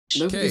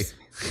Okay.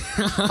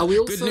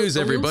 Good news,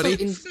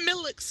 everybody.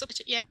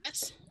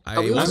 Yes.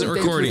 I wasn't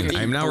recording.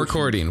 I'm now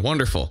recording.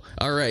 Wonderful.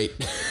 All right.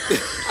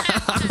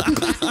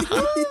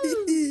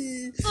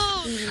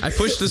 I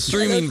pushed the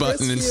streaming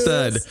button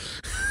instead.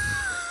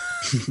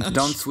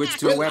 Don't switch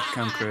to a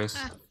webcam, Chris.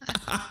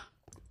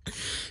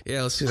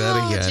 Yeah, let's do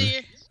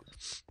that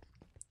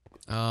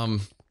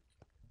again.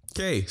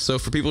 Okay, so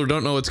for people who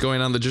don't know what's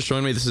going on that just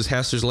joined me, this is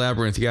Hastur's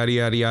Labyrinth, yada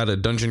yada yada,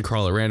 dungeon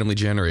crawler, randomly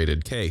generated.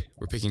 Okay,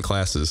 we're picking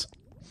classes.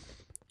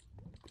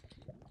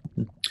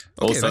 Okay,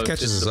 Also, that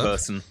catches this is us a up.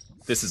 person.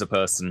 This is a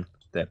person.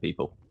 They're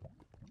people.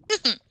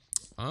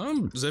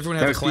 Does everyone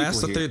have a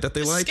class that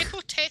they like?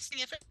 Skipper testing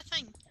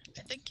everything.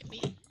 I think it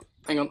may.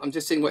 Hang on, I'm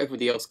just seeing what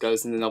everybody else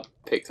goes, and then I'll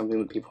pick something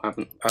that people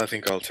haven't. I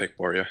think I'll take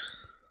Warrior.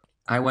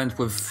 I went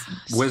with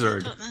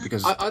Wizard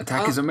because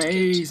attack is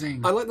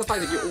amazing. I like the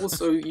fact that you're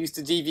also used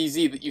to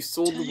DVZ, that you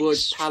saw the word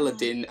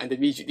Paladin and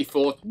immediately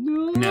thought,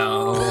 no.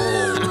 No.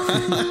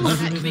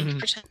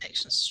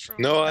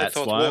 No, I That's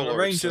thought why I'm a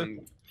Warlords ranger.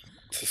 and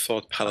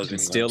thought Paladin.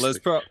 Steal those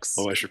procs.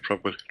 Oh, I should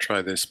probably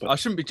try this, but I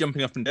shouldn't be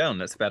jumping up and down.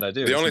 That's a bad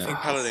idea. the only isn't thing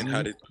it? Paladin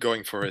had it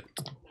going for it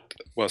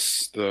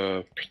was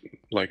the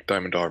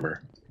diamond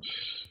armor.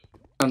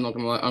 I'm not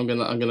gonna lie, I'm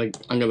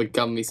gonna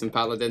gun me some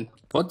Paladin.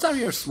 What are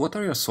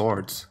your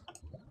swords?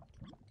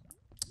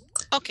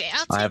 Okay, I'll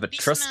take I have a Beastmaster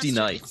trusty if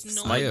knife. no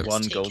Smite one's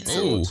one taken gold it.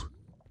 sword. Oh,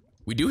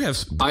 we do have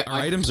our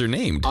items are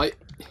named.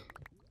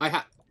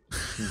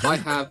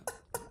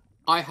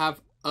 I have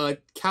a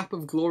cap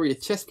of glory, a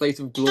chest plate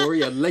of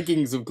glory, a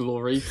leggings of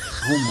glory,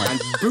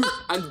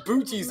 and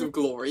booties of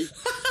glory.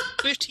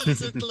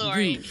 Booties of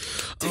glory.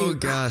 Oh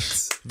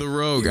gosh, the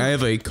rogue. I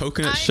have a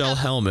coconut shell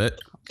helmet,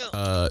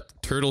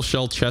 turtle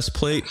shell chest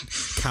plate,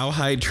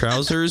 cowhide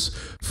trousers,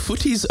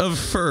 footies of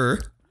fur.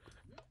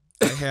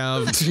 I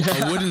have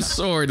a wooden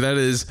sword that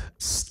is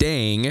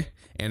staying,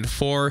 and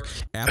 4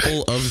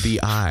 apple of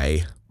the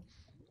eye.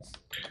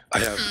 I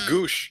have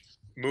Goosh,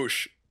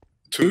 Moosh,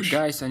 You Toosh,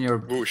 guys and your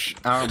Whoosh.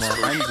 armor.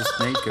 I'm just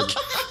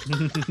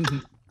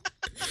naked.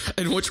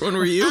 And which one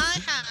were you? I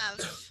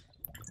have.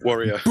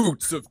 Warrior.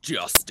 Boots of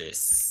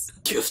justice.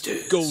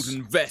 Justice.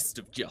 Golden vest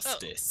of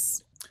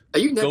justice. Are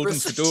you never Golden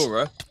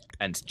fedora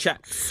and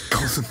chaps.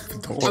 Golden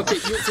fedora. Okay,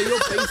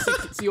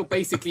 so you're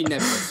basically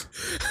Neverus.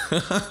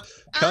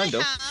 Kind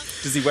of.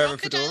 Does he wear a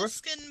crocodile fedora?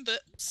 skin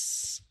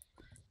boots,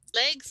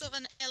 legs of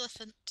an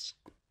elephant,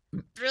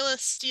 gorilla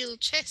steel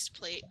chest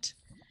plate,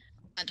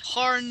 and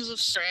horns of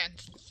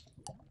strength.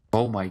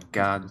 Oh my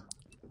god.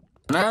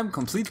 And I'm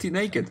completely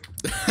naked.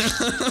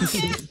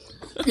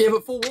 Yeah,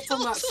 but for what's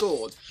on that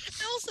sword?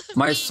 I also have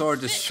My eight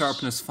sword is fish.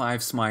 sharpness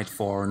 5, smite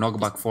 4,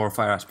 knockback 4,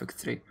 fire aspect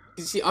 3.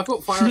 You see, I've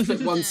got fire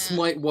aspect 1,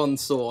 smite 1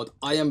 sword.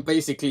 I am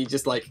basically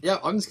just like, yeah,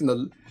 I'm just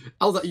gonna.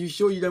 Alza, are you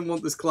sure you don't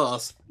want this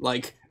class?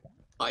 Like,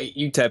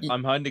 Teb,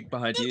 I'm hiding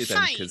behind you then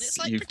Fine, because it's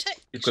like you've got a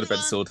better protection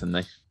sword than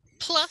me.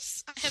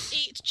 Plus, I have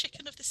 8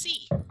 chicken of the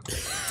sea.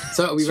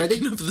 So are we ready?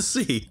 Chicken of the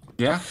sea.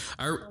 Yeah?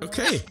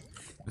 Okay.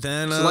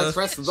 Then So let's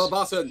press the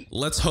button.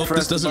 let's hope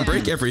this doesn't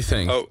break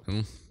everything. Oh.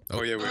 Mm.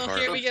 Oh yeah, we're Oh, hard.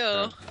 here we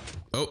go.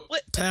 Oh,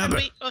 What? tab.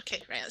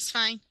 Okay, right, that's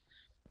fine.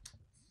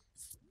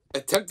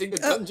 Attempting the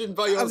dungeon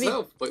by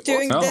yourself. Wait,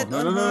 doing what? No, that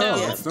no, no, on- no, no.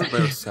 yeah. It's not by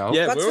yourself.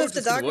 Yeah, What's we're all with the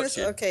just gonna darkness?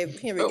 watch it. Okay,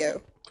 here we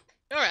go.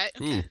 Alright,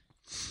 okay.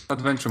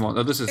 Adventure mode.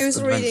 Oh, this is Who's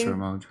adventure reading?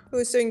 mode.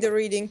 Who's doing the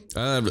reading?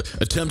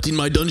 Attempting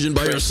my dungeon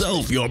by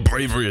yourself. Your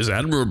bravery is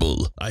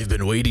admirable. I've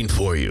been waiting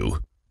for you.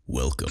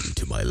 Welcome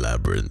to my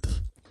labyrinth.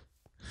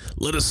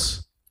 Let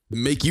us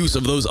make use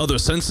of those other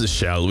senses,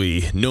 shall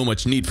we? No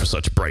much need for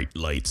such bright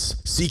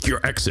lights. Seek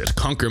your exit,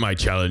 conquer my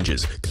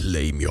challenges,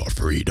 claim your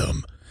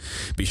freedom.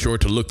 Be sure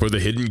to look for the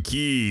hidden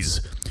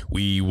keys.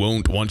 We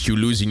won't want you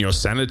losing your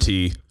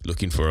sanity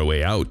looking for a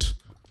way out.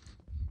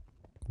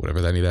 Whatever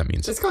any of that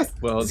means. This guy.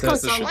 Well, this guy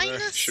there's a sounds Like like.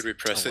 this? Should we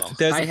press it?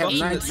 There's I a have button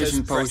night that says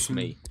vision press potion.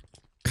 me.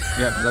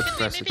 Yeah, let's Maybe,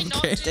 press maybe it. not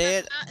Okay. do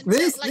that until,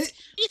 This- like, this-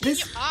 you think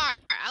this- you are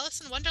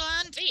Alice in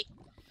Wonderland V.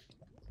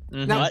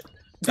 Now,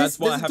 That's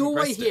why I there's a haven't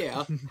doorway pressed it.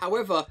 here.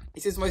 However,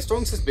 it is my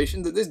strong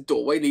suspicion that this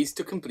doorway leads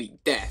to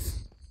complete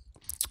death.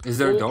 Is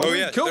there a door? Oh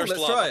yeah, Cool, there's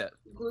let's lava. try it.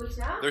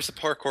 There's a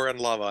parkour and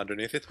lava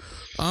underneath it.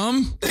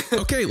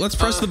 Okay, let's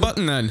press the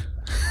button then.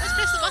 Let's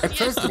press the I button.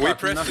 pressed the We button,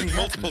 pressed nothing it happened.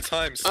 multiple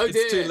times. Oh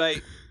dear. It's too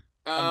late.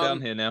 I'm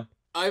down here now.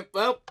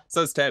 Well,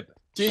 So's Teb.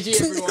 GG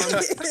everyone.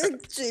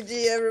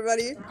 GG,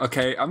 everybody.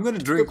 Okay, I'm gonna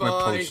drink my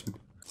Goodbye. potion.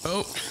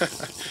 Oh,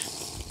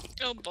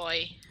 Oh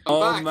boy. I'm Oh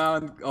back.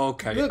 man,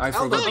 okay. Look, I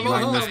forgot Albert,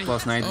 blindness oh.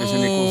 plus night vision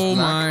oh equals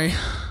black.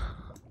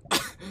 my.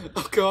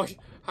 Oh gosh,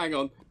 hang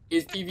on.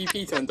 Is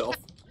PvP turned off?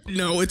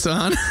 No, it's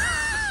on.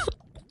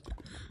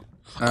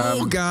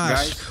 Oh gosh.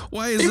 Guys,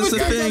 Why is It was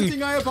this a thing?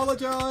 presenting, I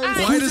apologize.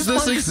 Why does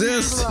this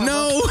exist?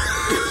 No!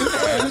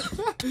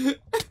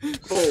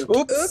 Oh,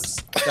 Oops,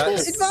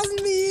 That's, it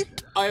wasn't me.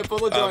 I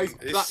apologize.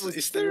 Is- That was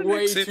is there an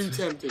way exit? too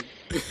tempting.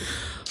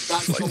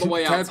 That's not the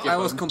way out. Ted, I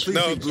was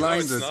completely no,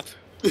 blinded. it's not.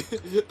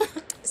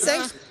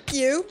 Thank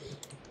you.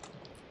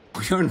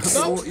 you're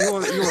not.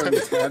 You're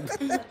in tab.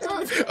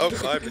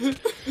 Oh, I'm.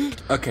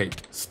 Okay,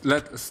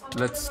 let's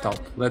stop.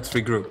 Let's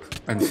regroup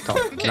and stop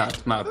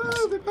that madness.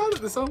 Oh, they're bad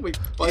at this, aren't we?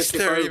 Is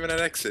there even an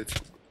exit?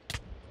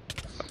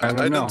 I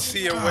don't know. don't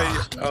see a way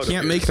out of Can't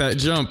here. make that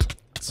jump.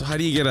 So how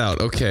do you get out?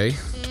 Okay.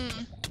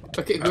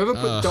 Okay, whoever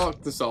put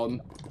darkness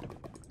on.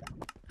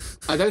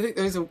 I don't think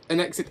there's an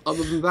exit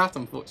other than that,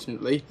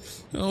 unfortunately.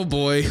 Oh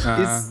boy.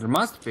 There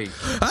must be.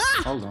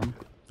 Hold on.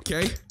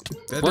 Okay.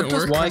 That What didn't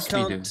does work. Why Crispy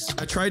do? can't?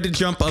 I tried to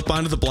jump up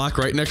onto the block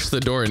right next to the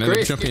door and ended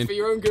up Chris, it's for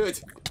your own good.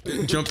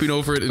 jumping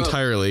over it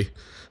entirely.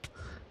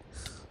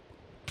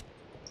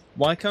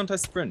 Why can't I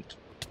sprint?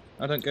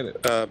 I don't get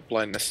it.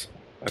 Blindness.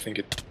 I think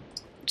it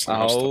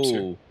somehow stops you.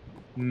 Oh,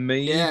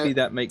 maybe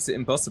that makes it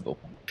impossible.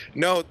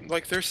 No,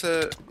 like there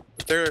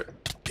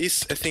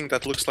is a thing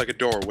that looks like a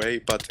doorway,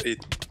 but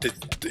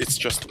it's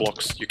just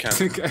blocks. You can't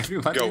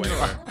Everybody go know.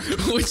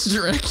 anywhere. Which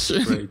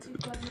direction? Great.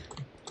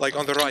 Like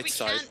on the right We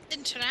side. can't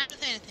interact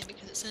with anything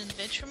because it's an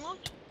adventure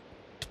mode?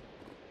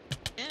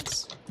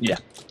 Yes. Yeah.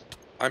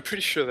 I'm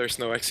pretty sure there's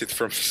no exit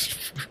from.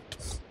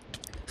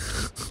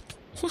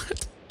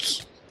 What?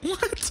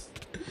 What?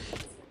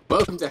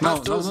 Welcome to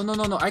Hastur's.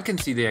 No. I can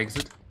see the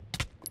exit.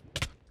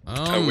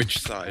 Which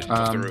side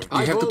of the room? You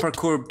have to will-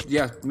 parkour.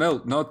 Yeah,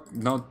 no,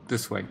 not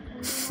this way.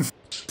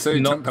 So you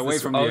Not jump away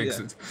this- from oh, the yeah.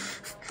 exit.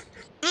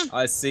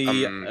 I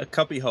see a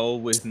cubby hole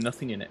with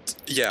nothing in it.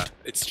 Yeah,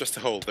 it's just a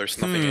hole. There's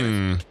nothing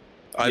in it.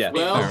 I've Yeah.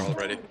 been Well- there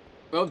already.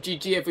 Well,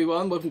 GG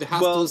everyone. Welcome to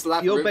Well, Hastur's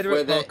Labyrinth. you're better where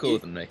at there parkour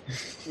is- than me.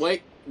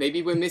 Wait,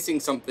 maybe we're missing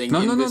something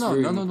No, in no, this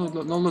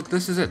room. no, look,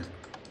 this is it.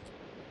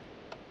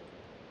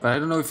 But I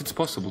don't know if it's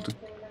possible to.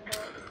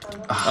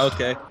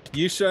 Okay,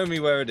 you show me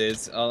where it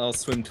is. I'll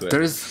swim to it.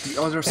 There is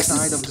the other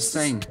side of the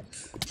thing.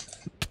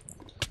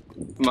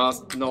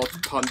 Must not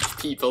punch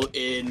people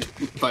in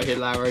by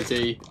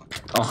hilarity.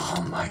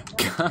 Oh my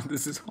god,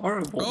 this is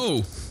horrible.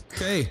 Oh,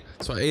 okay.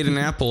 So I ate an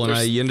apple and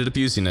I ended up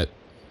using it.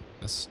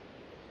 That's...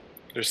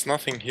 There's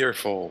nothing here,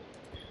 Fall.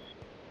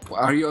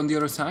 Are you on the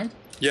other side?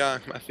 Yeah,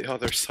 I'm at the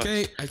other side.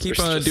 Okay, I keep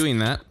There's just- doing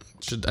that.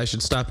 I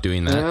should stop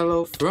doing that.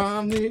 Hello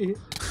from me.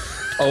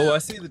 Oh, I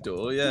see the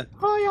door. Yeah,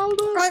 Hi,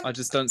 Aldo. Right. I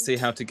just don't see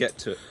how to get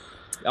to it.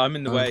 I'm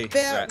in the way.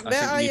 Where, Rat. where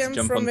I I think you need am to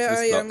jump from onto where I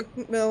this am.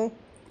 block. Well,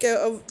 go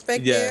over,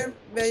 back Yeah. there,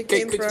 where you Okay,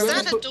 came could from. you Is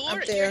that a Up door up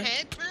at there. your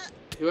head, Matt?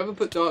 Whoever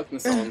put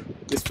darkness on,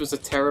 this was a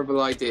terrible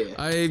idea.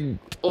 I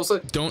Also,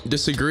 don't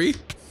disagree.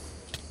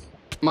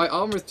 my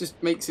armor just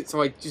makes it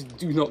so I just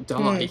do not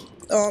die.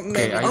 Oh,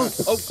 maybe. I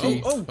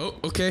see. Oh,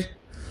 okay.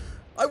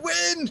 I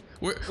win!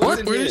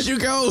 Where did you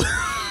go?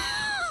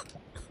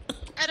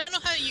 I don't know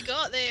how you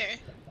got there.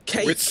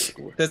 Cake. Which-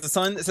 There's a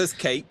sign that says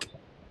cake,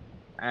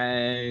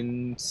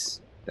 and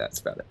that's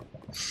about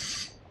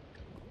it.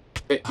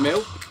 Bit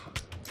milk.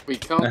 We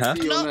can't Uh-huh.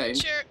 see your Not name.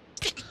 sure.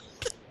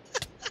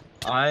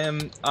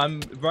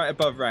 I'm right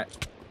above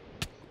Rat.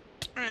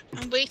 Right,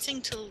 I'm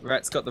waiting till.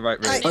 Rat's got the right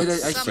I- route. Oh,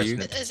 I some- see you.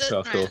 Is it? Oh,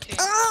 Right, cool. okay.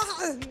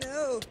 Ah,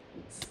 no.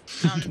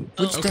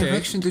 Which Oh, Okay.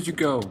 direction did you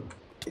go?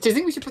 Do you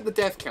think we should put the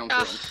death counter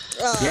on?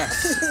 Ah.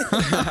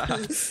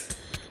 Yes.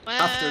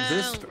 well, After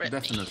this, Ripley.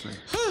 definitely.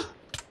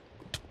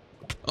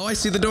 Oh, I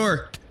see the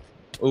door.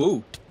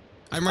 Ooh.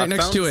 I'm right I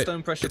next found to it.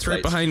 stone pressure It's right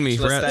plates. behind me.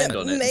 Shall I Rat. stand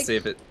on it and Make- see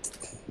if it.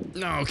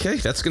 No, okay,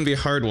 that's gonna be a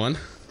hard one.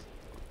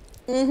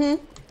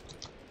 Mm-hmm.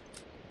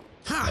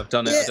 Ha! I've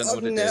done it. I don't know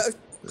what it is.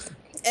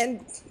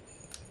 And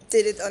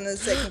did it on a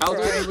second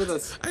Aldo, try. you with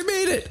us. I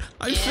made it.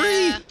 I'm Yeah.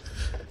 free.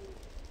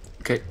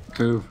 Okay,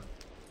 move.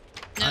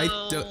 I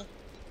No. don't-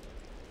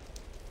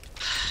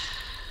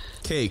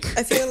 Cake.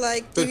 I feel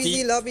like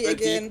DVD lobby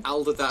again.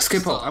 Aldo that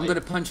Skippo, side. I'm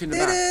gonna punch you in the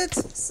Did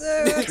back. it,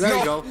 sir. There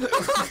you go.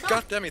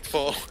 God damn it,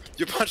 Fall!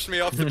 You punched me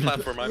off the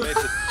platform. I made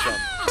the jump.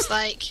 It's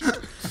like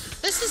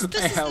this is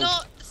helped.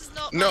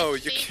 not No, my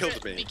you favourite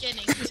killed me.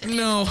 beginning to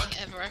No. anything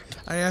ever.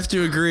 I have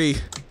to agree.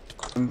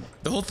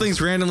 The whole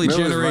thing's randomly Will is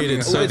generated,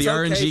 running so away. the It's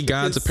RNG okay,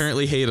 gods because-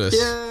 apparently hate us.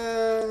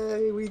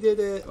 Yay, we did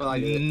it. Well, I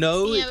did it.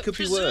 No, Yeah, it but could be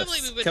presumably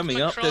worse. we would Coming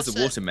come up, there's a across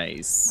it. water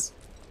maze.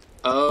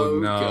 Oh,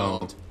 no.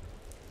 god.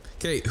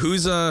 Okay,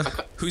 who's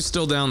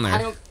still down Hang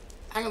there? on,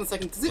 hang on a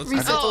second. Does it Let's-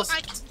 reset Oh, us?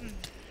 I.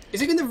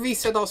 Is it going to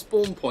reset our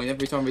spawn point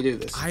every time we do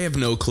this? I have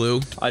no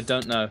clue. I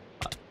don't know.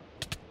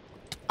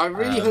 I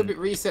really hope it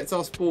resets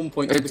our spawn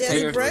point. It's every There's time a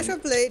here. we do it. pressure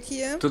plate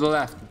here. To the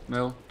left,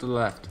 Mel. To the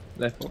left.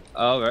 Left.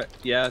 Oh, right.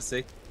 Yeah, I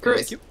see. Chris,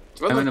 Thank you. do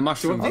you I'm want in the to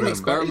mushroom do an room.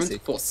 experiment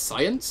Easy. for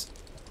science?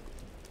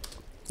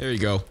 There you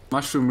go.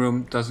 Mushroom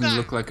room doesn't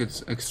look like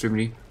it's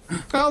extremely.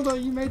 Aldo,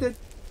 you made it.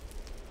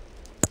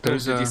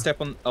 There's Did a. you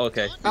step on? Oh,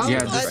 okay. Aldo, Yeah,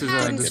 I this is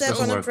didn't this step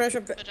doesn't on a work.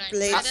 pressure But I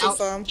plate made so it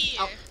far.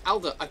 here.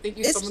 Aldo, I think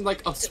you It's- summoned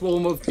like a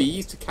swarm of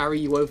bees to carry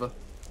you over.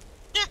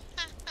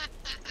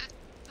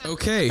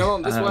 Okay. Come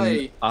on, this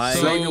way. I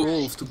Slay the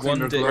wolves to claim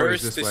their wonder- Where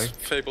glories is this way. this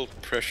fabled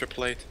pressure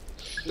plate?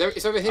 There,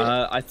 it's over here.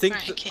 I think.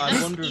 Right, okay, I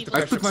that's wonder if the evil. I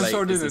pressure put my plate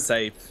sword is in a it.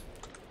 safe.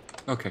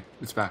 Okay,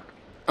 it's back.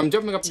 I'm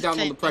jumping up and down on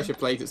okay the pressure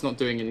plate. It's not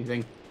doing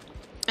anything.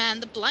 Man,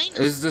 the blindness.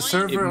 Is the blind-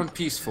 server It- on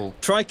peaceful?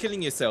 Try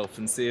killing yourself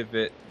and see if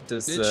it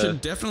does. It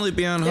should definitely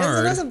be on There's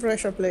hard. another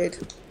pressure plate.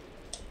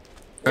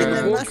 In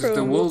the mushroom.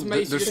 The wolves.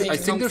 Wolves There's, make I you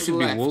think there to should the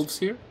be left. wolves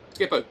here.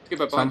 Skippo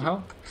behind you.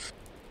 Somehow?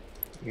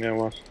 Yeah,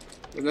 what?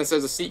 Unless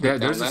there's a secret Yeah, down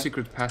there's there. a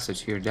secret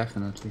passage here,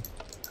 definitely.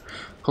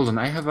 Hold on,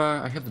 I have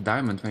a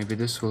diamond. Maybe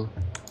this will.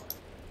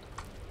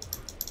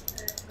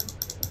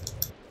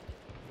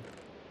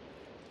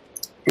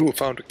 Ooh,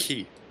 found a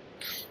key.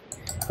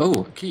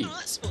 Oh, a key. Oh,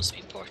 that's supposed to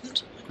be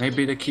important.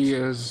 Maybe the key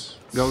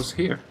goes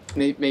here.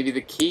 Maybe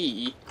the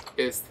key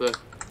is the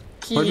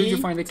key. Where did you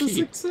find the to key?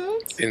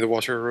 success? In the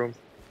water room.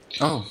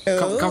 Oh,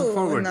 come Oh,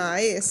 forward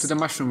nice. to the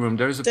mushroom room.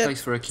 There is a That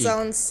place for a key.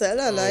 sounds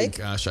cellar-like.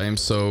 Gosh, I am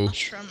so.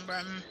 Mushroom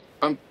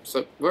room.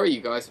 So where are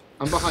you guys?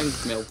 I'm behind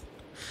Mill.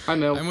 Hi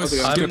Mill. I'm How's with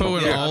it going? Skippo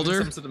and I'm in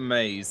Alder. some sort of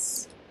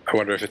maze. I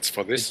wonder if it's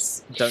for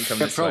this. Don't come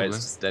Yeah, this way, probably. it's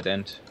just dead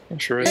end. I'm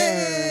sure it's.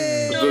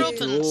 Yay! Door The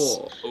opens.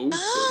 door opens.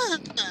 Ah, okay,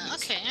 I see.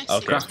 Okay,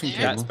 what's crafting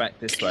there. that's back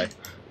this way.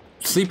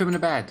 Sleep him in the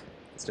bed.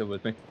 Still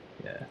with me?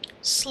 Yeah.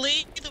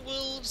 Slay the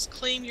wolves,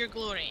 claim your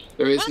glory.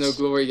 There is What? no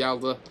glory,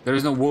 Alder. There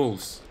is no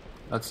wolves.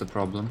 That's the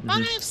problem. What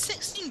do I have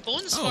 16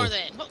 bones Oh. for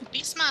then? What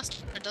Beastmaster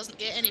doesn't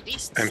get any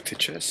beasts? Empty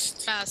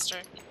chest. Faster.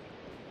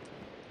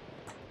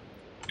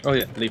 Oh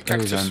yeah, leave There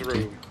is Cactus empty.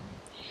 room.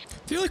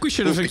 I feel like we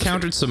should have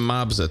encountered some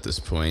mobs at this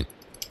point.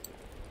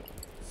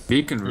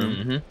 Beacon room.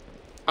 Mm-hmm.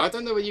 I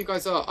don't know where you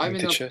guys are. I'm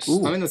in Empty a chest.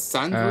 I'm in a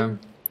sand room.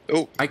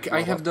 Oh,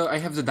 I have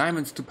the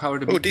diamonds to power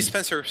the Oh, beacon.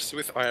 dispensers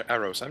with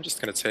arrows. I'm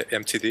just gonna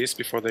empty these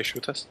before they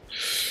shoot us.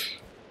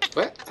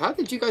 Where? How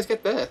did you guys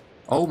get there?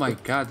 Oh my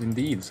god,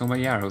 indeed, so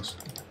many arrows.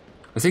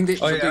 I think they,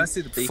 Oh, yeah, they I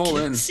see the beacon. fall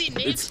in. See,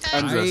 name It's tags.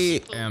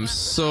 endless. I am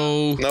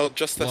so No,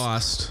 just this.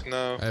 lost.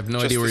 No. I have no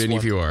just idea where this any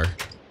of one. you are.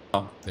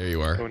 Oh. There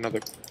you are. Oh, another.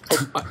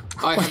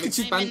 I have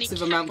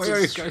expansive amounts Why are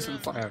you of. guys on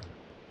fire?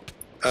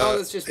 Oh,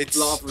 there's just it's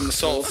lava in the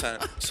soul floor.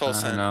 sand. Soul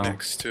sand know.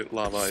 next to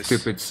lava is.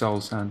 Stupid soul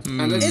sand.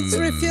 And there's, It's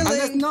and there's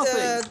refilling. nothing.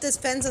 The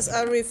dispensers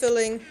are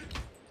refilling.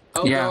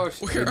 Oh Yeah.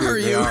 gosh, Where They are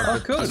do, they you? are, How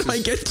but did I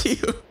get to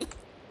you?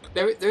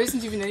 there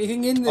isn't even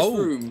anything in this Oh.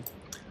 room.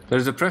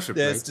 There's a pressure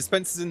There's plate.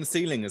 dispensers in the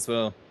ceiling as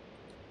well.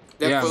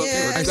 Yeah.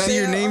 Yeah, I and see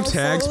your they're name all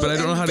tags, full but I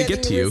don't know and how to get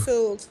getting to you.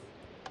 refilled.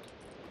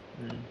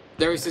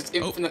 There is just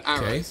infinite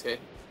okay. arrows here.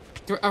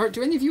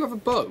 Do any of you have a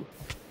bow?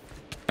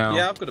 No.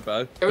 Yeah, I've got a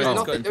bow. There is But it's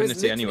nothing. got There is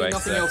infinity literally anyway,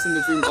 nothing so. else in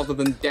this room other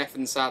than death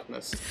and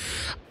sadness.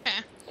 Okay.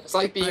 It's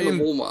like being I in am-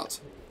 a Walmart.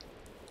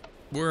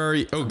 Where are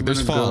you? Oh,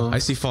 there's gonna fall. go- I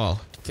see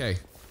fall. Okay.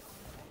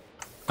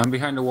 I'm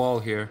behind the wall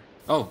here.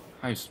 Oh,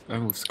 I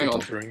will skip. Hang on.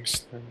 Drawing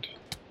stand.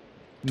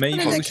 Maybe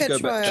And we they should go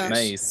catch back to the fire.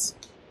 maze.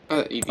 Eat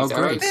Oh, these great.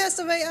 arrows. There's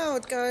the way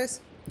out, guys.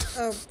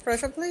 Oh,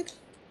 pressure plate?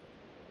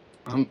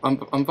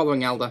 I'm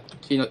following Alda.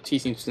 She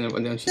seems to know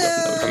what she doesn't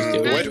know what she's No,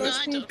 doing. Why do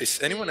I we, don't. is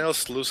anyone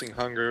else losing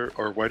hunger,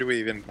 or why do we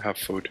even have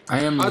food?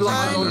 I am. I losing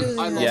lost hunger. losing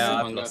I lost Yeah,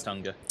 I've hunger. lost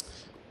hunger.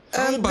 How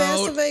There's the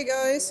about- way,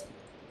 guys.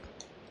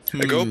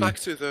 Go back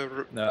to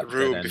the No,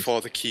 room dead end. before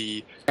the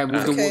key. Yeah,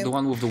 with Okay. the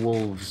one with the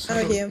wolves.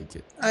 Oh, here.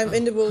 I'm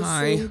in the wolf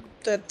Hi. room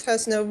that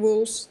has no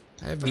rules.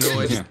 I have no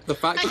idea. Yeah. The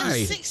fact I that have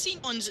Hi.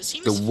 16 ones. It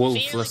seems The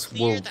fairly wolfless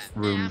clear wolf that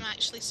room. I am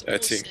actually I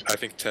supposed to.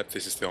 think Tab,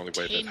 this is the only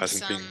way that Tame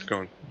hasn't been some-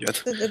 gone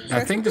yet.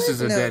 I think this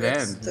is a No, dead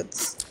that's- end.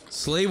 that's-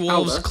 Slay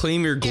wolves, Alda?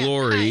 claim your Yeah,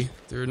 glory. hi.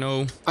 There are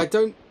no. I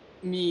don't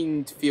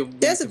mean to feel.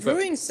 There's a rude, but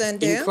brewing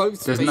stand in there.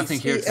 close There's space, nothing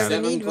here, Tab. I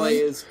 7 need one.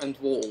 players and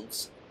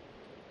wolves.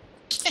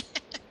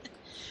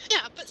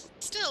 Yeah, but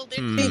still, they're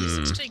Hmm.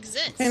 supposed to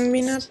exist. Can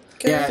we not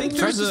go? Yeah, think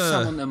try there's to a-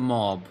 summon a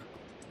mob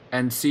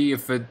and see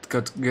if it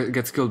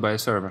gets killed by a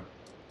server.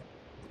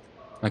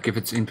 Like if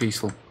it's in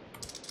peaceful.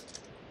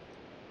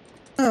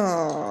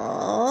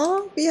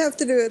 Aww, we have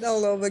to do it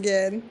all over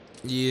again.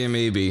 Yeah,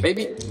 maybe.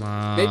 Maybe this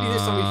time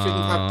we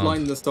shouldn't have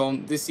blindness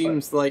on. This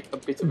seems like a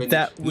bit of an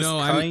That was No,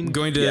 I'm kind...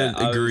 going to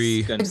yeah, agree. I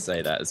was going to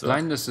say that as well.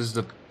 Blindness is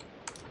the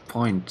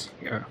point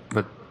here,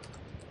 but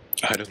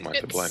I don't mind the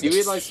It's- blindness.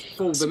 You realise,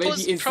 Paul, there may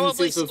Suppose be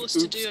probably instances of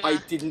supposed to oops, do I a-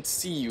 didn't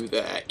see you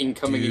there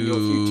incoming in your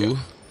future.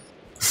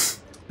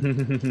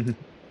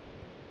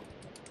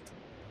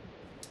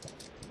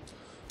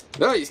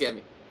 No, you scared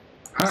me.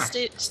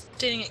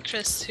 Staring at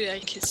Chris, who I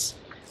think is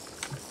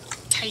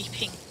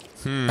typing.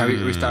 are we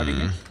restarting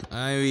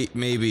it?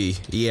 Maybe.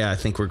 Yeah, I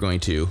think we're going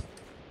to.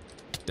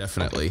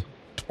 Definitely.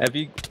 Have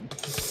you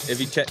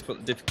checked what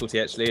the difficulty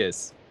actually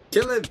is?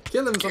 Kill him,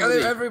 somebody.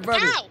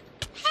 Everybody! Ow!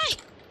 Hey!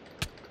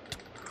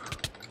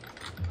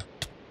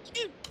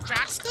 You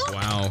rascal!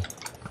 Wow.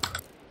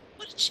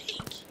 What a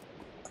cheek!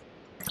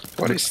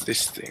 What is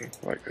this thing?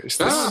 Like, is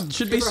this? Ah,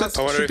 Should be Skipper has-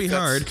 I wonder should if be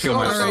that's- hard. Kill Oh,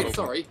 myself. right,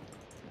 sorry.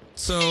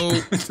 So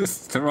This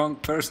is the wrong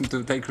person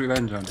to take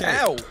revenge on.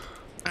 Ow!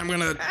 I'm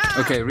gonna.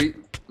 Okay,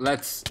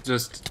 let's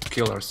just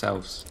kill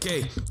ourselves.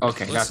 Okay.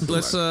 Okay, Let's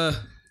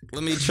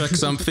let me check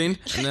something,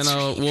 and then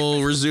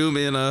we'll resume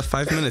in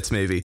 5 minutes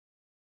maybe.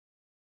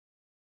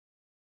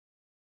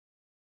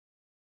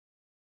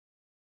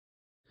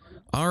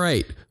 All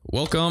right,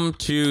 welcome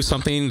to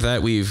something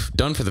that we've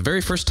done for the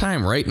very first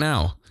time right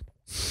now.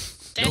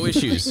 No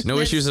issues, no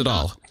issues at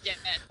all. Yeah.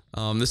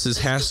 This is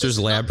This Hastur's is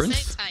not the Labyrinth.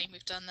 second time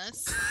we've done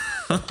this.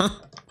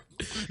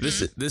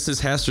 This is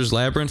Hastur's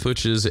Labyrinth,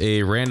 which is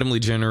a randomly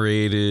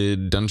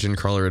generated dungeon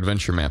crawler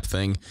adventure map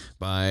thing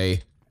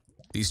by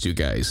these two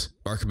guys,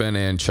 Barkaben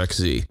and Chuck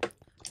Z.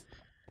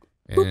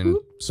 And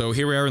so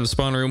here we are in the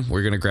spawn room.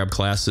 We're gonna grab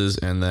classes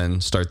and then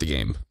start the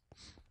game.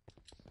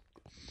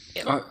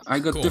 I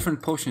got Cool.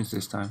 different potions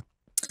this time.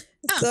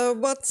 So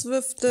what's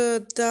with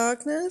the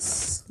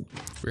darkness?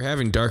 We're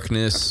having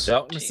darkness,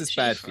 Darkness is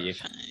bad for you.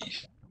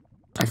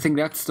 I think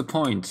that's the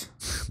point.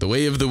 the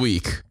way of the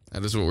weak.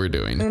 That is what we're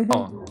doing.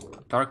 Oh,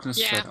 darkness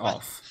Yeah, set but-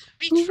 off.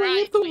 We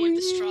tried the way of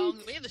the strong.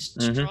 The way of the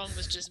strong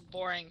was just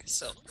boring.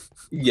 So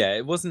Yeah,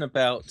 it wasn't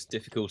about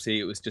difficulty,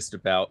 it was just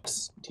about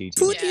GG.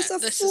 Food yeah, is a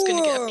this is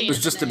gonna get a form. pain It was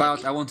in just the about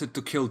neck. I wanted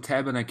to kill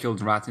Tab and I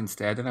killed Rat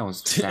instead, and I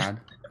was sad.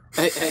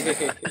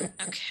 Okay.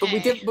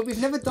 But we've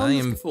never done I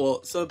this am-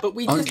 before. So, but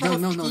we Oh, just have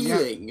no, a no, yeah.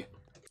 feeling.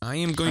 I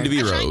am going to be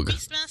I tried rogue.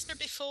 Beastmaster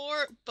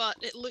before, but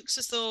it looks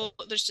as though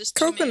there's just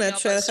too many Coconut of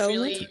shell us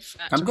really.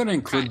 I'm gonna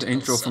include the practical,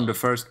 intro from so- the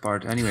first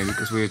part anyway,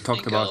 because we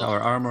talked about go. our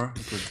armor.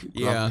 It was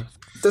Yeah. lovely.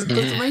 Does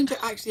the ranger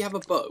actually have a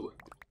bow?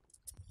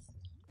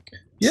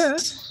 Yeah.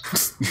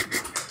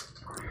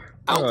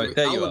 Alright,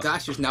 there you are.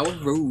 Dash is now a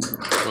rogue.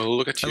 Well,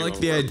 look at I you. like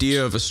the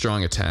idea of a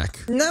strong attack.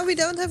 No, we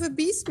don't have a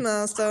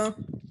Beastmaster.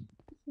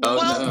 Oh,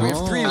 Well, no. We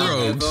have 3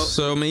 Oh. rogues,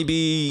 so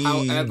maybe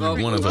However,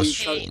 one of us.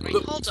 okay, Maybe.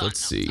 hold on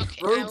Let's now. see.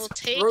 Okay, I will Rogues,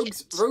 take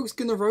it. rogues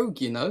gonna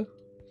rogue, you know.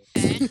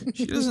 Okay.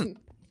 She doesn't.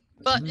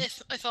 But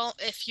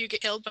if you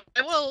get killed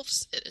by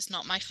wolves, it is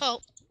not my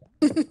fault.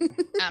 Do Do you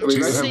you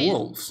just have saying.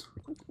 wolves?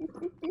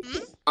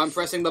 I'm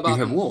pressing the Do you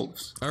button. have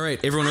wolves? All right,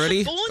 everyone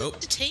ready? Bone Oh,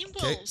 to tame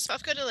okay. wolves. So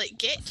I've got to like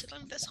get to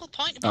them. This whole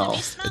point of being Oh. a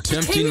beastmaster.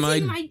 Attempting my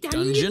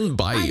dungeon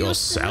by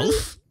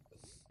yourself?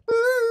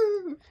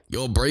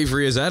 Your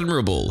bravery is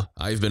admirable.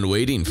 I've been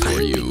waiting for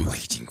you.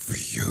 Waiting for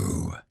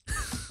you.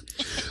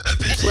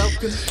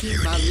 Welcome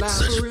to my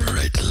labyrinth.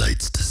 Bright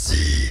lights to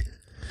see.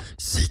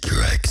 Seek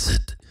your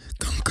exit.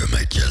 Conquer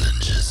my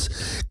challenges.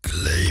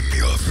 Claim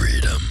your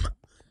freedom.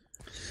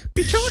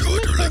 Be sure to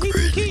look for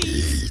hidden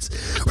keys.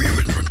 We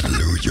wouldn't want to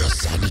lose your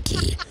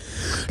sanity.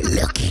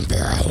 Looking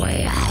for a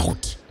way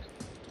out.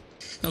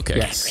 Okay.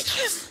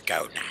 Yes.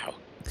 Go now.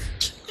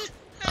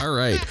 All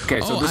right.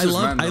 Okay, so Oh, this I is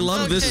love random. I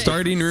love this Okay.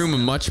 starting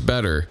room much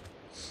better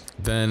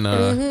than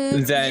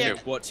Than Yeah.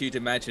 what you'd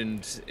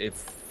imagined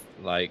if,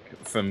 like,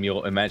 from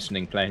your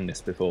imagining playing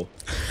this before.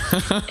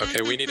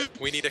 Okay, we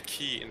need a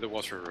key in the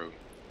water room.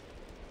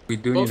 We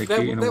do Well, need a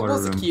key in the there water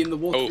was a room. key in the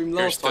water Oh, room here's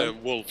last the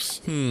time.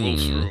 wolves Hmm.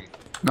 room.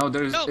 No,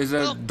 there No, is a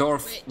no, door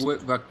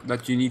wait.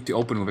 that you need to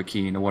open with a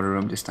key in the water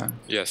room this time.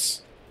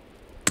 Yes,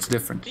 It's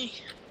different.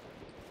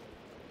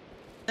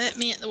 Let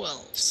me at the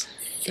wolves.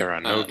 there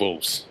are no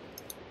wolves.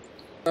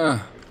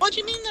 What do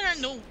you mean there are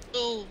no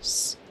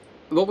wolves?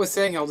 What we're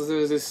saying, Hal, is there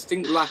is a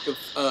distinct lack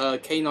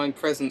of canine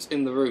presence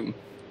in the room.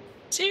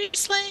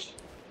 Seriously?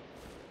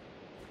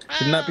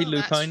 Shouldn't that be Well,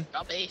 that's lupine?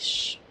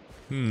 Rubbish.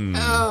 hmm.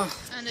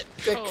 And it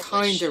They're probably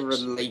kind should. of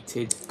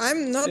related.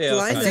 I'm not Yeah,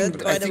 I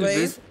blinded, I by the think way.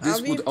 this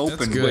Are we? would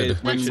open good.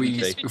 when That we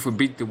shouldn't be. if we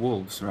beat the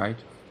wolves, right?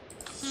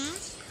 Hmm?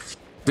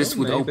 This Oh,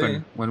 would maybe.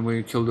 open when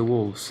we kill the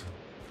wolves.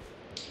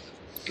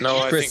 No, I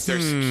think Chris.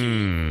 there's a key.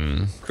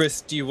 Hmm.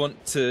 Chris, do you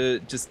want to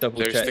just double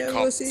There's check the Yeah,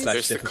 cop. we'll see. slash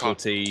There's the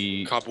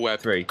difficulty? cobweb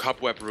 3.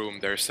 cobweb room.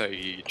 There's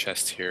a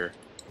chest here,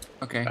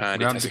 Okay, and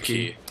it grab has the a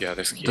key. Yeah,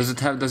 there's a key. Does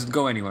it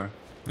go anywhere?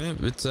 Yeah,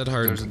 it's that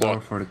hard. There's a door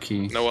for the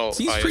key. No, well,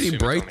 Seems I pretty assume it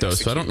bright only though, has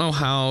the so I don't key. know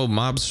how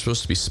mobs are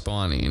supposed to be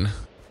spawning.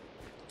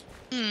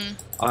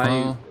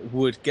 I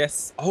would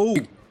guess. Oh,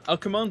 our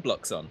command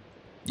block's on.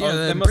 Yeah, Oh,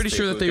 there I'm must pretty be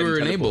sure if that they we're were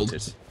getting enabled.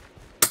 teleported.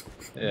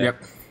 Yeah.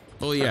 Yep.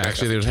 Oh yeah,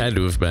 actually there had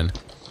to have been.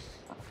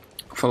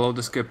 Follow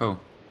the Skippo.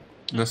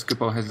 The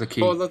Skippo has the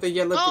key. Follow the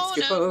yellow Oh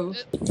skippo.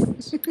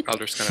 no!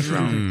 Alder's gonna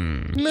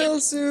drown. Hmm. Mill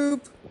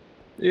soup.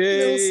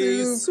 Yay!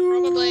 Mill soup.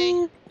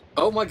 Probably.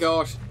 Oh my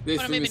gosh, this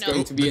Well, room maybe is not.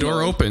 going to be The door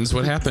annoying. opens.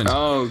 What happened?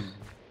 Oh,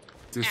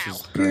 this Ow.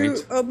 is Who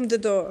great. opened the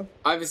door?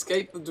 I've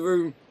escaped the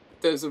room.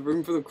 There's a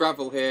room full of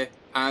gravel here,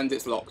 and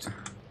it's locked.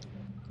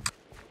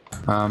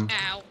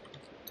 Ow.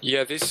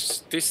 Yeah,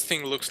 this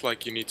thing looks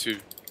like you need to.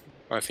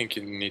 I think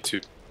you need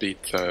to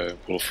beat the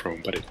wolf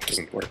room, but it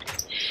doesn't work.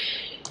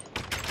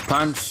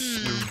 Punch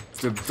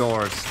the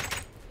doors.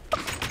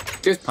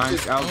 Just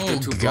Punch out Oh, the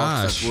two blocks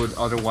gosh. that would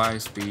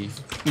otherwise be.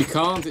 you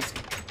can't. It's...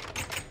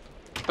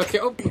 Okay.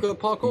 Oh, we've got a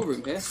parkour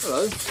room here.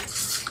 Hello.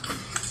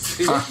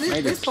 See,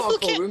 made this it.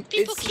 parkour room.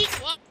 People It's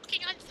keep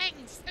walking on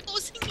things. They're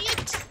closing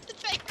into the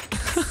thing.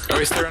 Oh,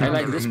 is there I another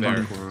like this room there?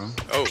 parkour room.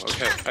 Oh,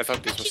 okay. I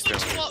thought this was the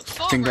Keep only. walk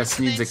I think that forward,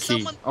 and needs then a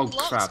key. someone Oh,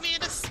 locks crap. me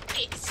in a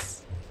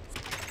space.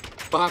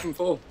 what happened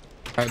for.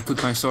 I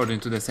put my sword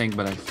into the thing,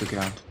 but I took it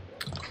out.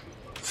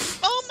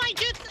 Oh my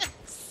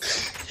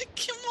goodness!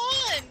 Come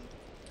on!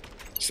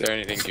 Is there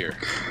anything here?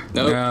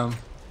 No. Yeah,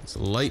 It's a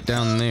light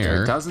down there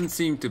there. doesn't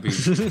seem to be.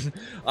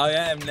 I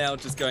am now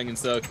just going in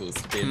circles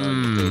to be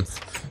annoying with this.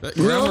 That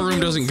gravel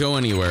room doesn't go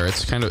anywhere.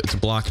 It's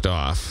blocked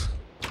off.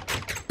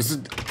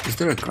 Is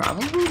there a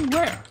gravel room?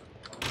 Where?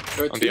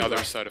 There are On two the other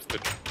left, side of the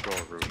door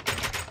room.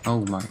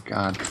 Oh my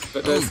god.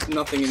 but there's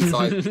nothing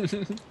inside.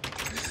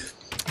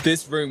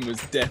 This room was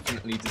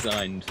definitely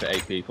designed for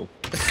 8 people.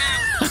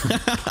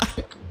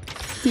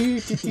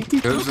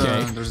 There's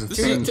a This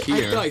thing is Hey,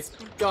 here. guys,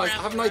 I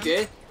have an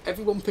idea.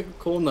 everyone pick a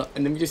corner,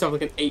 and then we just have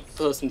like an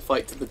 8-person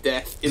fight to the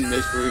death in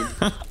this room.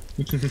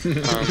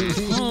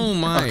 Oh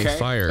my, Okay.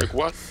 fire. Like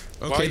what?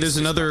 Why Okay, is there's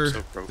this map another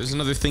so broken? there's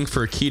another thing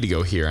for a key to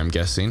go here, I'm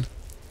guessing.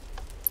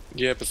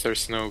 Yeah, but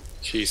there's no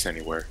keys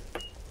anywhere.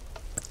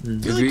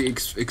 Did we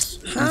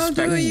How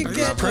do inspect you the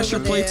get Pressure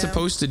over plate's there?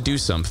 supposed to do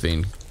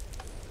something.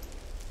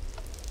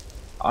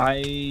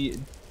 I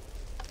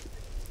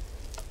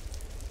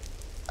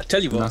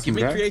tell you what, Nothing give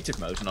me there? creative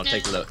mode and I'll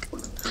take a look.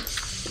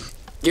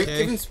 Give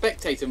Okay. him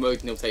spectator mode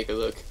and he'll take a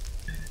look.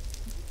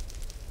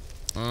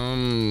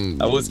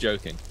 I was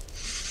joking.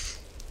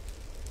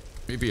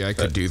 Maybe I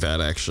could do that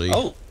actually.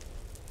 Oh,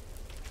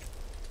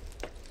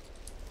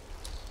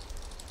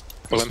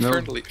 Well, I'm No.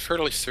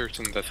 fairly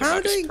certain that the How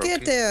map do is you broken.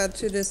 get there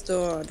to this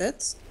door?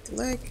 That's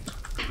like...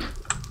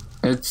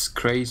 It's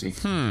crazy.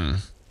 Hmm.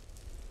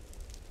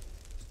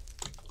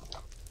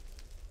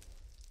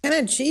 Can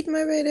I cheat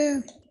my way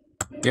there?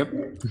 Yep.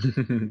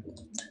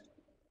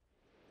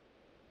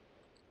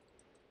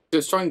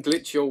 Just try and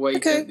glitch your way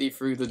Okay. gently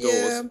through the doors.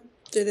 Yeah,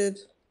 did it.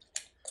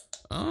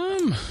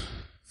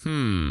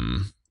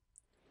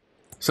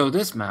 So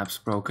this map's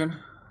broken.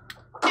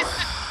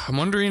 I'm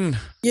wondering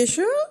You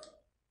sure?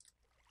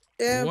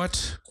 Yeah.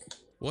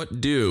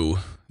 what do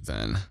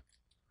then?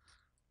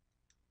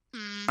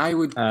 I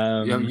would.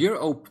 Yeah, Um, you're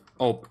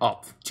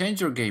up.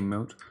 Change your game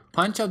mode.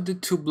 Punch out the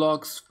 2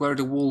 blocks where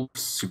the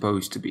wolf's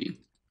supposed to be.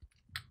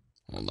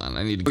 Hold on,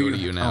 I need to go to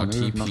you now. Oh, no,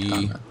 you've not done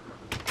TP. that.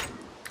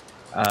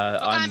 I'm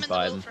I'm in the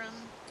fine. wolf room.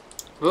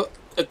 Well,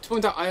 to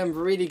point out, I am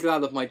really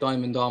glad of my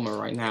diamond armor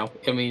right now.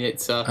 I mean,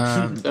 it's Will,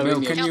 serving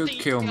me- can you Helping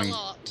kill a me?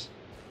 lot.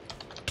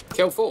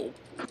 kill full.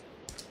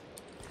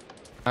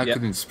 I Yep,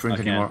 couldn't sprint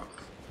I can. anymore.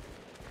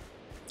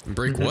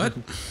 Break what?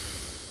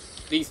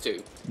 These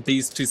two.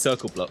 These 2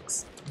 circle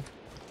blocks.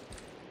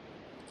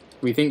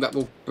 We think that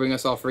will bring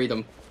us our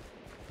freedom.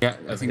 Yeah,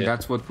 I think here.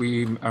 that's what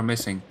we are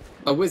missing.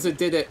 A wizard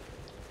did it.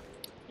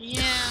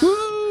 Yeah.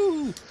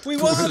 Woo! We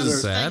This won!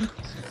 is sad.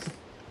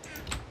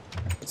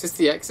 Is this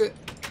the exit?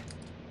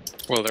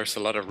 Well, there's a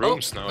lot of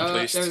rooms now, at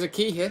least. There's a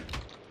key here.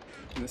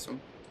 In this one.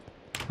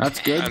 That's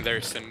good. And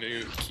there's a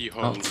new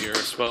keyhole Oh. here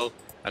as well.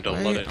 And a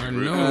Why lot of are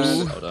new no-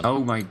 rooms. Hold on. Oh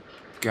my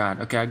god.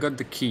 Okay, I got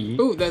the key.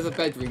 Oh, there's a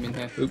bedroom in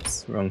here.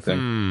 Oops, wrong thing.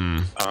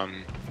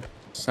 Hmm.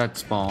 Set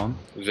spawn.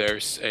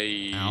 There's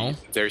a Ow.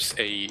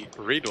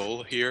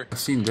 riddle here. I've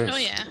seen this. Oh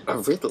yeah. A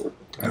riddle.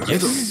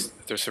 Yes,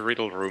 there's a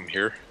riddle room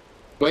here.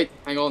 Wait,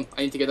 hang on.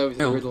 I need to get over to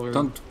the Hill, riddle room.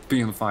 don't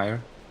be on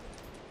fire.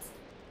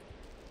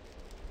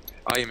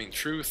 I am in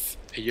truth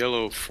a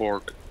yellow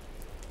fork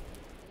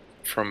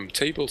from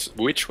tables.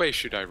 Which way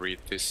should I read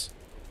this?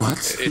 What?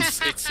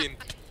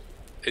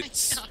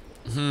 It's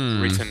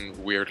Hmm.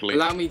 written weirdly.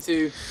 Allow me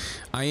to.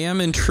 I am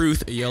in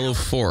truth a yellow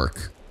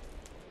fork.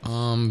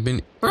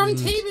 Been From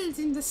tables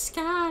in the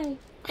sky,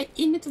 my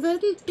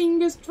inadvertent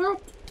fingers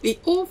drop the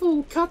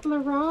awful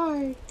cutler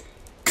eye.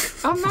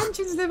 Our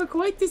mansion's never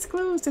quite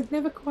disclosed and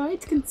never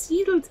quite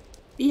concealed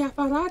the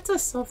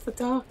apparatus of the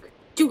dark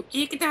to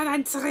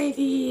ignorance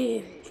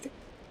revealed.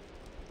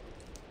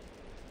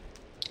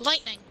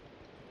 Lightning.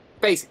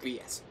 Basically,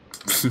 yes.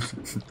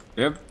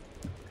 Yep.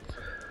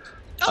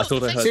 Oh, I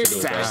thought I thank heard you. the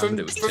door down, From, but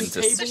it was from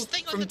tinted. There's a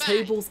thing on from the back.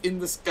 tables in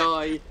the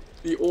sky,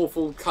 the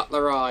awful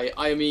cutler eye.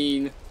 I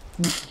mean,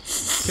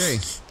 Okay.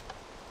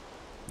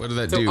 What did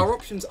that so do? our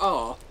options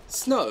are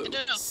snow, I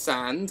don't know.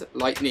 sand,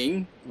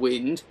 lightning,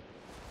 wind,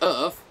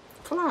 earth,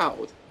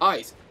 cloud,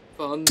 ice,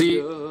 thunder,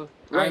 See,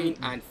 rain,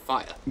 and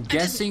fire.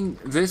 Guessing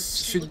this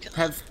should look at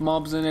have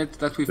mobs in it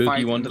that we Boogie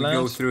fight when we go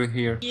Wonderland? through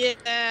here.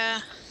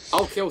 Yeah.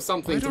 I'll kill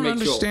something I to don't make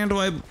understand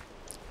why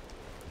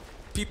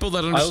people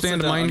that also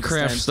understand don't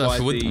Minecraft understand stuff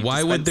why the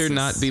why would there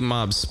dispensers- not be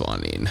mob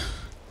spawning? sure.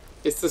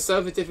 It's the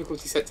server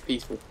difficulty set to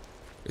peaceful.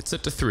 It's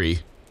set to 3.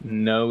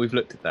 No, we've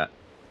looked at that.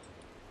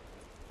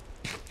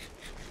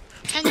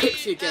 Can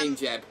Fix your you game,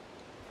 Jeb.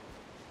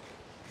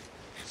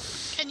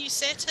 can you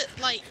set it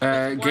like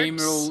Game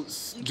with words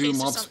rules in do case of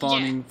mob some-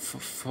 spawning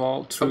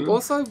fall I'm true.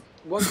 also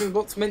wondering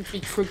what's meant to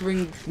be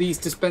triggering these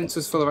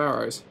dispensers full of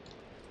arrows.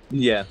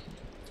 Yeah.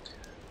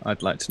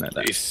 I'd like to know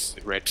that. Is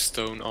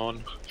redstone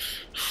on?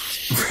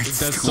 Is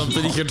that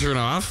something you can turn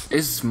off?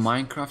 Is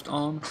Minecraft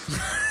on?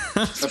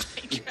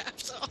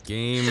 Minecraft. Oh,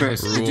 Game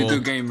Chris, did you do rule.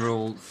 game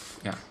rule?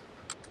 Yeah.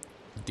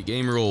 The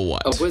game rule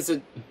what? A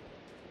wizard.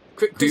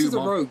 Chris Do is a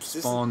mob rogue. This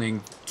is-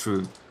 spawning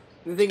true?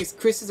 the thing is,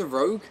 Chris is a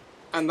rogue,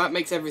 and that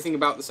makes everything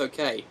about this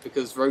okay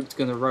because rogue's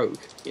gonna rogue.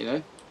 You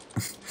know.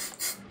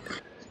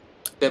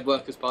 Dead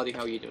workers party.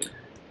 How are you doing?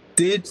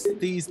 Did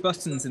these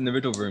buttons in the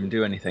riddle room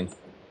do anything?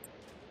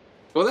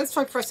 Well, let's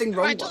try pressing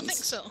wrong I don't ones.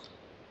 think so.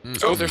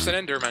 Oh, there's an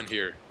Enderman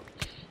here.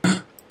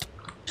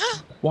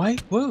 Why?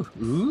 Whoa.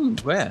 Ooh,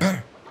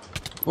 where?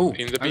 Oh,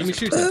 In the Can we beacon.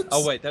 shoot it? Oops.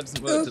 Oh wait, that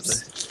doesn't work,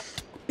 does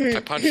it? I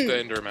punched the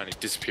Enderman, it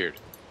disappeared.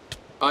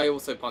 I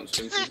also punched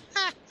him.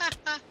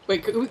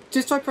 Wait, could we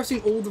just try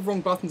pressing all the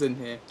wrong buttons in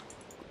here.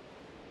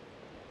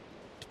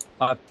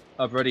 I've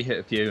already hit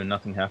a few and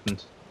nothing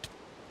happened.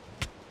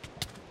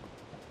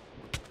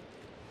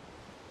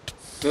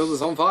 Mills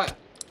is on fire.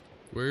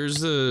 Where's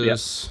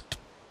this?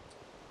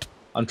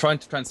 I'm trying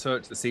to transfer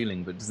it to the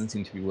ceiling, but it doesn't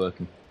seem to be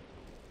working.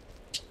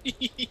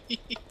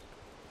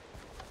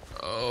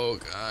 Oh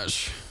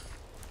gosh.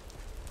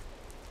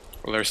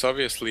 Well, there's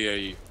obviously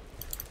a.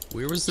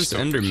 Where was this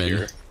stone Enderman?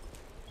 here.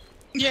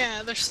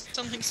 Yeah, there's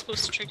something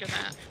supposed to trigger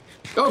that.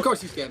 Oh, of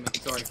course you scared me.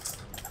 Sorry.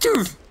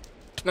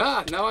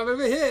 Ah, now I'm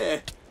over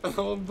here. I'm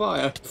on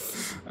fire.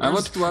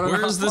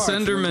 Where's this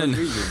Enderman?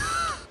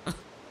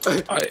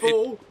 I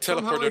fall.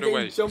 Somehow I teleported gained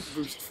away. jump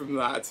boost from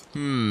that.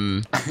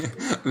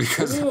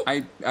 Because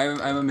I'm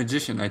a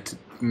magician. I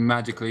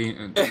magically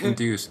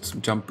induced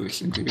some jump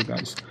boost into you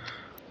guys.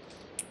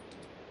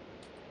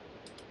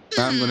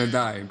 Now I'm gonna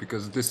die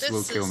because this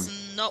will kill me. This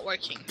is not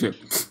working. Yep.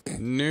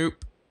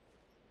 Nope.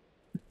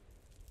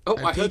 Oh,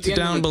 I I heard peeked the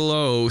down Enderman.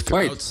 below,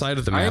 Wait, outside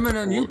of the map. I am in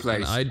a new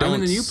place. I don't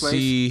I'm in a new place.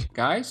 see.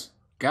 Guys,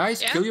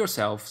 Yeah? kill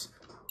yourselves.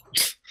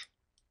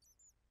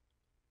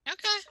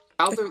 Okay.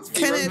 I'll do it.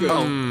 Can it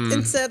Hmm.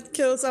 instead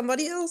kill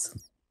somebody else?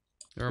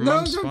 There are No,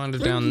 mobs don't spawned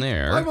kill down me.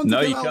 there. I want to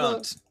No, kill you Alva.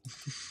 can't.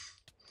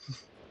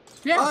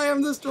 Yeah. I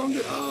am the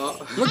strongest.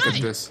 Oh. Look Hi.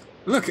 at this.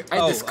 Look, I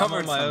Oh, I'm discovered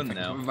on my own something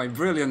now. with my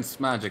brilliant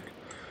magic.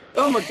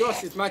 Oh my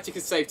gosh, his magic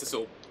has saved us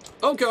all.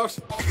 Oh gosh.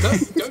 No,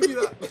 don't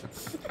do that.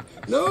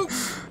 No.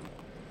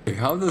 Hey,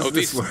 how does Oh,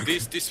 this work?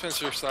 these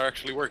dispensers are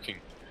actually working.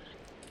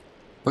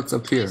 What's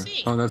up here?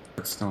 see. Oh,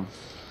 that's stone.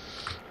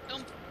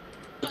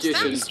 What's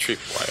Just- that? It's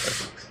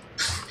tripwire.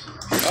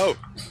 Oh.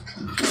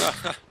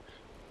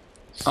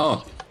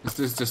 Oh, is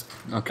this just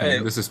okay?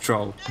 Hey. This is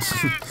troll.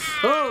 I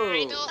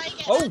Oh. don't like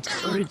it.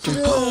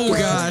 Oh, Oh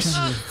gosh.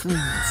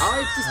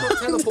 I just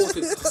got teleported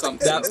to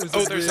something. that was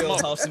Oh, a there's a real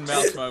mob. house and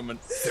mouse moment.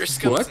 There's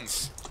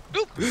skeletons.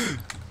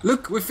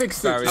 Look, we fixed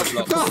it. Barrier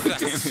block. God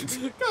damn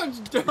it. Gosh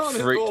darn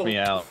it Freaked all. me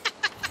out.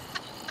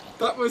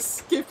 That was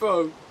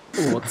Skippo.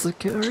 What's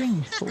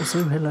occurring?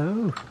 Also,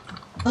 hello.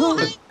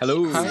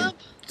 Hello. Hi.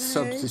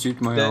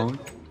 Substitute my There- own.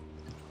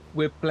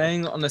 We're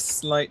playing on a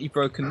slightly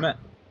broken map.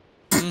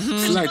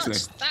 Slightly.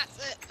 That's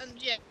it. And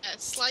yeah,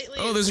 slightly.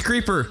 Oh, there's a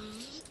creeper.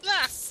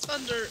 That's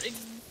under.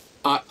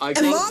 I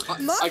mob,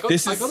 got, mob. I got,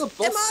 This I is- got a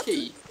boss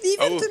key. Leave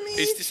Oh, it to me.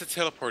 is this a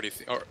teleporty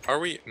thing? Or are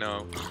we?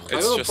 No. got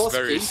It's a just boss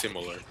very key.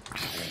 similar.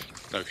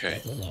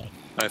 Okay.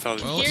 I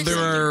thought Well, Here's there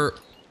are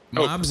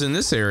mobs in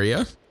this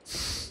area.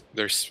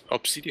 there's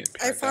obsidian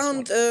I behind that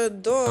found one. a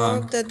door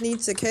that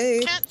needs a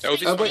key. Can't Oh, this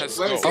figure one wait, has.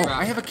 where is Oh, it?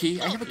 I have a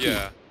key. I have a key.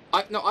 Yeah. I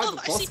have Oh, a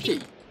I boss see key.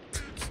 people.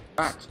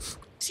 Ah,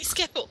 See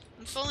Skipple.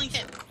 I'm following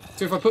him.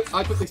 So if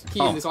I put this key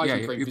Oh, in this yeah, item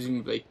you- frame, you-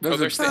 presumably. Oh,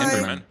 there's the Hi.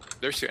 Enderman.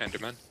 There's your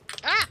Enderman.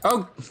 Ah,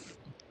 oh,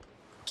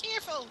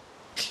 careful.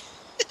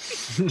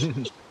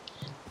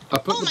 I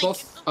put Oh the my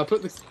boss. I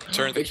put the.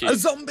 Turn the key. A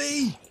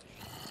zombie!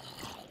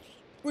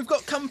 We've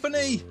got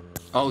company!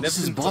 oh, this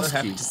is Never boss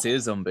happy key. to see a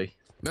zombie.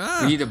 Ah,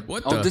 We need a.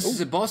 what Oh, the? this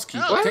is a boss key.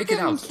 Oh. Take it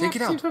out. Take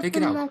it out. Take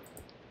it out.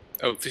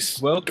 Oh,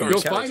 this Welcome door Your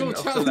is Captain final of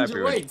the challenge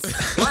Labyrinth.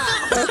 awaits. Wow.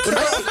 What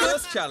about the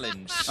first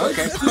challenge?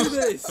 Okay. Let's do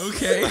this.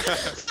 Okay.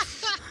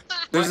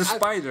 There's a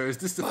spider. Is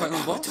this the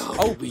final boss?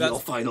 Oh, Be your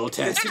that's... final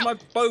test. Give my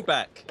bow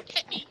back.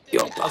 Hit me.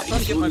 Your I was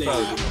trying to get my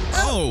bow.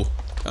 Oh,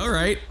 all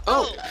right.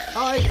 Oh,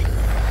 hi.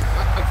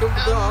 I killed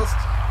the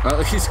blast.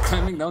 Well, he's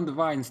climbing down the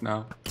vines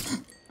now.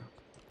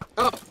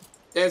 Oh,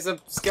 there's a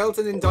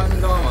skeleton in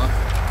diamond armor.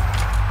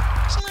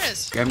 So there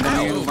is. Okay, I'm gonna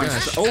Ow, use my.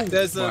 gosh. Oh,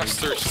 There's a...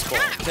 monster spawn.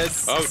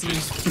 There's Oh, some...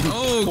 jeez.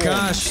 Oh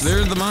gosh,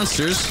 they're the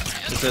monsters.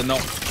 They're not...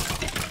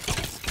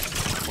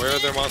 Where are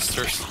the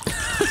monsters?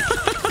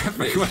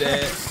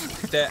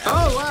 They're...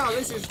 Oh wow,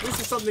 this is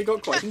suddenly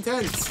got quite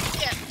intense.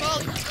 Yeah, well,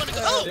 he's gonna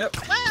go. Oh, Yep.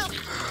 well.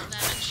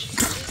 Damage.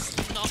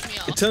 Just knock me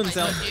off. It turns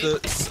I out love you.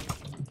 that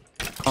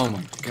oh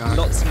my god.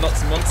 lots and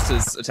lots of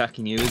monsters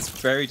attacking you is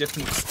very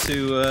different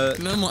to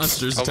No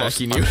monsters Almost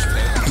attacking you.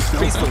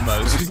 peaceful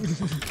mode.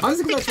 I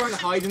was gonna try and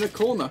hide in a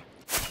corner.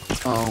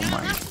 Oh my.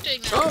 I'm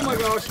doing that. Oh my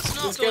gosh, It's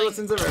the not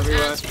skeletons are going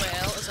everywhere. as well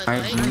as I I'd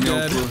like. have no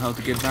dead. clue how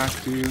to get back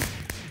to you.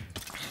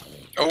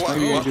 Oh, What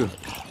do you what? do?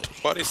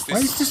 What is this? Why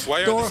is this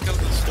Why are door- the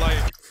skeletons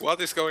flying? What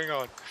is going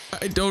on?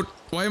 I don't.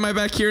 Why am I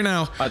back here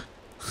now? Go, I'm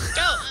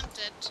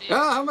dead too.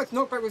 Ah, how much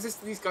knockback resistance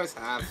do these guys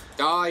have?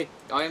 Die.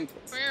 I am.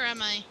 Where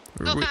am I?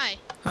 Oh, Wait. hi.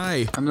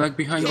 Hi. I'm like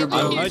behind your I'm I'm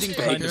building. hiding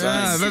behind the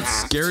Ah, vines. that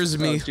scares Oh,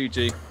 me.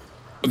 GG.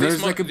 But There's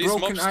these like a these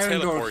broken mobs iron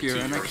door teleport here to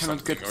you and I or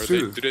cannot get something, or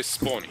through. do they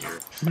spawn here?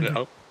 I don't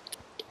know.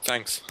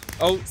 Thanks.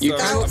 Oh, You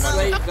sorry. cannot I'm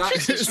slay out.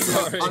 that.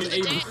 Sorry.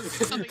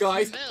 Unable.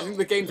 Guys, I think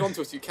the game's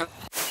onto us. You can't.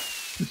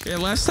 Yeah,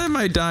 last time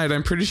I died,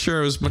 I'm pretty sure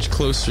I was much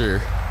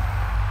closer.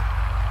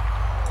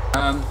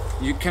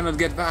 You cannot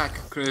get back,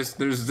 Chris.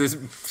 There's this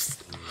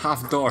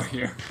half door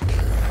here.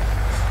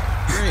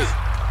 Great.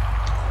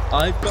 Oh,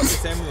 I've got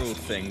this emerald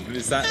thing.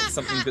 Is that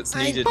something that's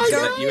I needed got to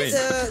let you in?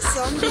 the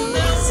zombie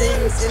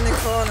things in the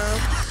corner.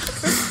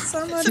 Could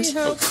somebody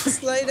help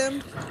slay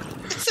them?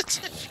 It's a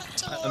different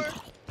door.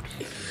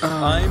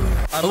 I'm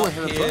Oh, I up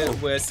have a here bow.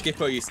 where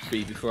Skippo used to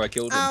be before I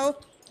killed him. Ow.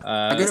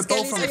 I got a bow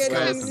Skellies from are the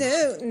getting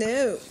skeleton.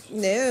 no.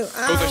 Ow,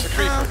 Oh, there's a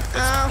creeper. ow, Let's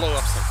ow. blow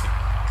up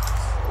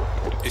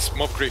something. Is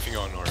mob griefing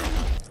on or?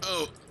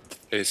 Oh.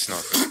 It's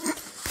not.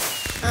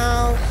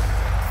 Ow.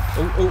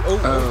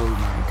 Oh. Oh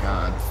my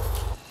god.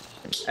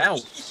 Ow!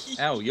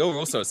 Ow! You're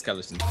also a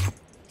skeleton.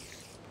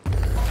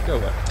 Go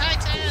away.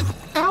 Titan!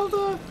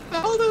 Elder,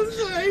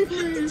 save me!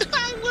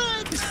 I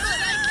would, but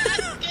I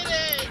can't get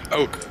it!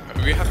 Oh,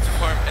 we have to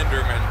farm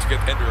Endermen to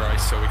get Ender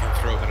Eyes so we can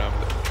throw them out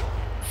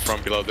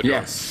from below the door.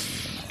 Yes.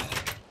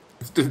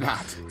 Let's do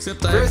that. Except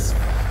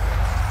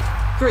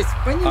Chris,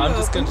 when you I'm were,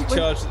 just going to when-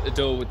 charge the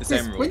door with this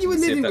Chris, emerald. when you were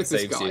and see if living that with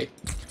this saves guy, you.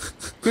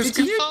 Chris, Did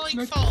can you-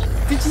 Falling fall.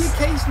 did you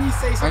occasionally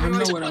say I something don't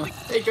like, know what I...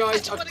 "Hey I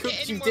guys, don't I've want to get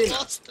cooked any you more dinner,"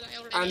 lost than I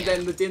already and am.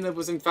 then the dinner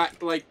was in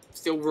fact like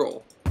still raw?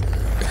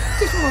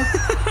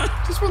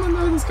 just want to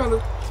know this kind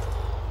of.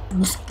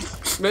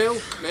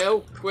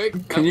 Mill,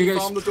 quick! Can you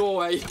guys- farm the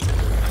doorway?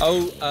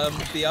 Oh,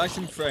 the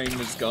item frame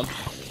is gone.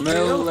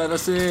 Mel, let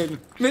us in.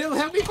 Mill,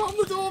 help me farm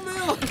the door,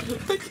 Mill.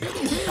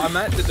 I'm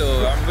at the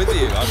door. I'm with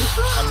you.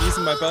 I'm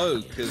using my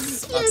bow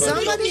because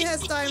Somebody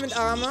has diamond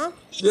armor.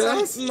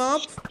 Yes. Some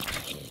mob.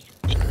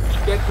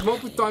 Yeah, the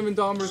mob with diamond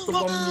armor is the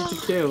one we need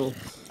to kill.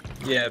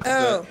 yeah.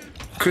 Oh.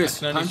 Chris,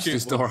 can only punch shoot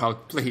this door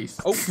out, please.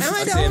 Oh, Am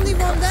I I the see him. only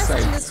one left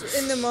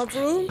Same. in the mob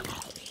room?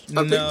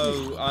 No,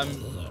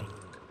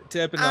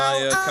 Teb and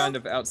I are Ow, ow. kind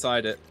of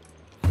outside it.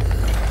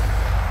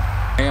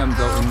 I am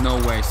though in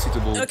no way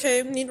suitable.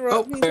 Okay, need to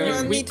run, need to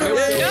run, need to run.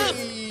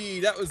 Hey,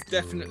 that was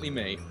definitely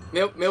me.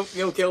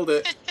 Mill killed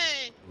it.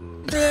 Hey!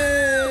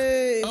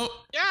 Hey!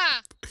 Yeah!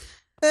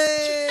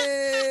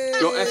 Hey!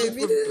 Your efforts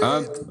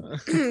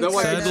were... No,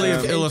 I Sadly, of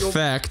actually- ill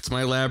effect,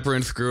 my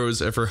labyrinth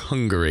grows ever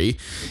hungry.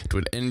 It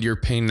would end your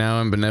pain now.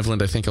 I'm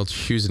benevolent. I think I'll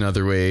choose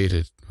another way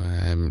to...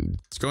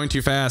 it's going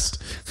too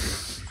fast.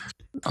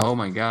 Oh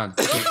my god.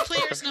 Both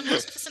players in a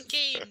multiple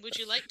game, would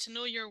you like to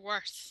know your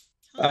worth?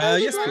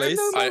 Yes, please.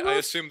 I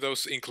assume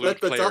those include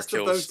Let the player dust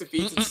of those kills.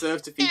 defeated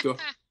serve to feed your...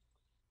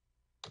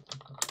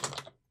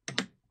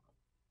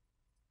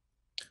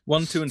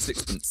 1, 2, and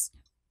sixpence.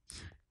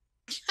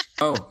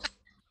 Oh.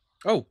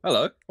 Oh,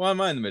 hello. Why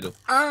am I in the middle?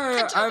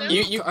 I'm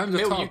the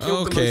Mill, top. you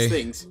killed the Okay. most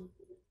things.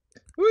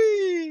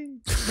 Whee!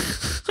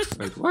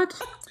 Wait,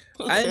 what?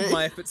 And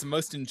my efforts are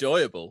most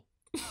enjoyable.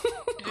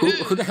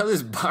 Who the hell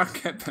is Bar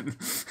Captain?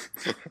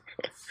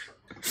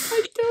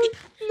 I don't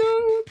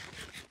know.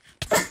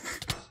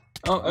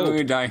 Oh, I'm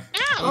gonna die.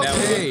 Ow! Now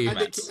Okay.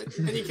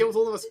 And he kills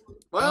all of us.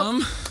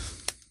 Well,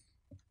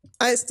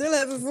 I still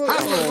have a full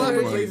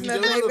ladies and my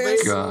gentlemen,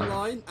 neighbors. available God.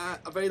 online,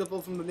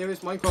 available from the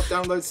nearest Minecraft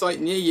download site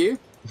near you.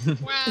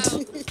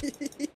 Wow.